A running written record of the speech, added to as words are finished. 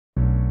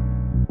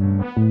You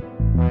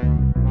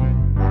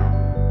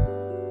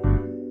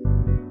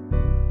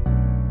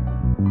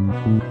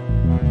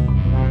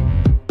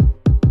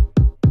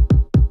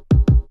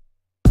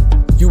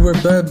were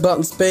bell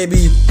buttons,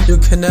 baby, you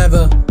can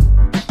never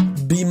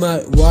be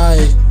my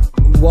wife.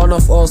 One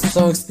of our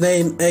songs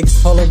named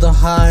X, follow the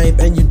hype,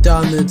 and you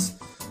done it.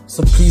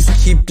 So please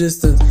keep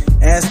distance.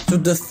 Ass to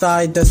the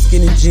thigh, that's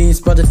skinny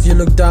jeans. But if you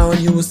look down,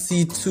 you will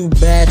see two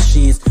bad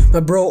sheets. My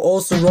bro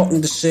also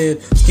rocking the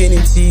shit. Skinny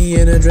tee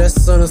and a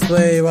dress on his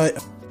way. Right?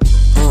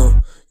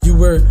 You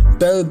were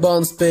bell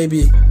buttons,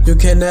 baby, you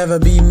can never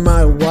be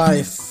my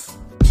wife.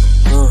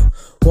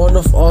 One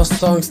of our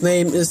songs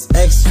name is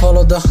X,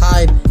 follow the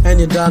hype, and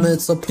you done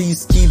it, so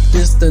please keep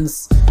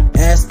distance.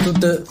 Ass to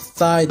the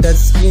thigh, that's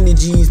skinny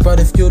jeans. But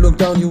if you look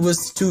down, you will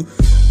see two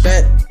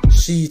bad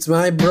sheets.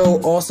 My bro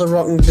also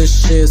rocking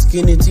this shit.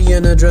 Skinny tee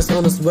and a dress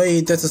on his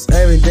way, that's his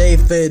everyday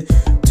fit.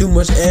 Too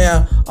much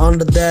air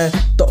under there,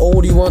 the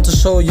only want to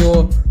show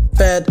your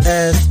fat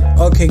ass.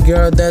 Okay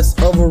girl, that's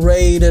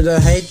overrated, I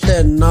hate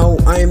that. Now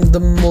I'm the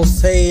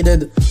most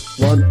hated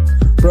one.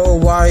 Bro,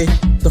 why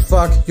the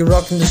fuck you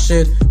rocking the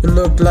shit? You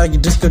look like a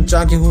disco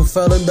junkie who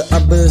fell in the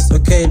abyss.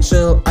 Okay,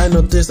 chill, I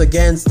know this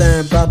against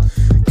them, but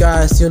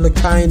guys, you look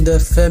kinda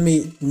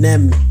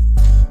feminine.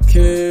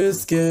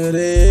 Kids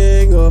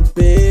getting up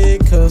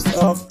because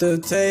of the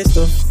taste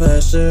of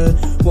fashion.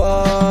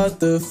 What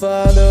the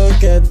fuck,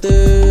 look at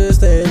this.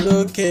 They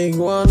looking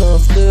one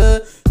of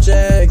the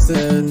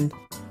Jackson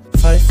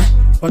 5.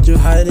 What you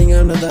hiding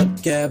under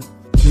that gap?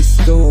 Please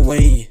go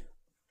away.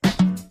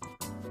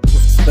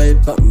 Bell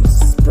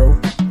Buttons, Bro.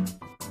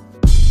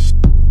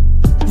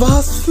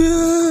 Was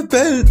für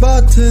Bell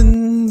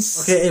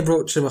Buttons? Okay, ey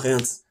Bro, chill, mach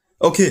ernst.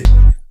 Okay.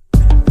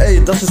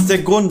 Ey, das ist der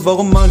Grund,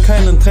 warum man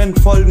keinen Trend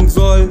folgen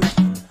soll.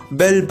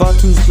 Bell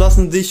Buttons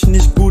lassen dich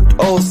nicht gut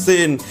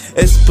aussehen.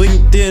 Es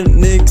bringt dir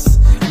nix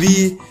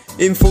wie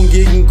Impfung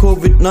gegen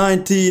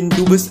Covid-19.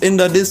 Du bist in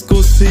der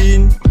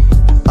Disco-Scene,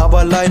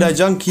 aber leider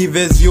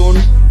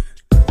Junkie-Version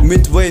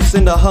mit Waves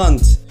in der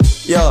Hand.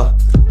 Ja.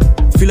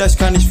 Vielleicht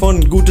kann ich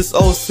von gutes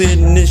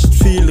Aussehen nicht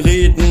viel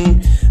reden,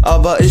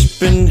 aber ich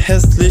bin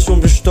hässlich und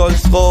bin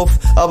stolz drauf,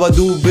 aber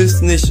du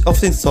bist nicht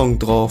auf den Song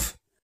drauf.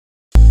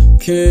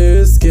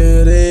 Kids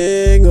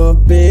getting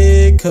up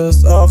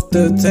because of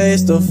the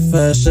taste of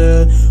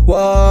fashion.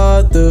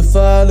 What the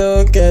fuck,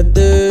 look at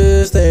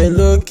this. They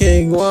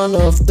looking one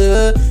of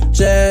the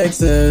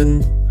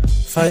Jackson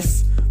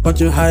 5. What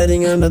you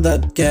hiding under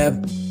that gap?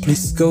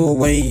 Please go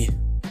away.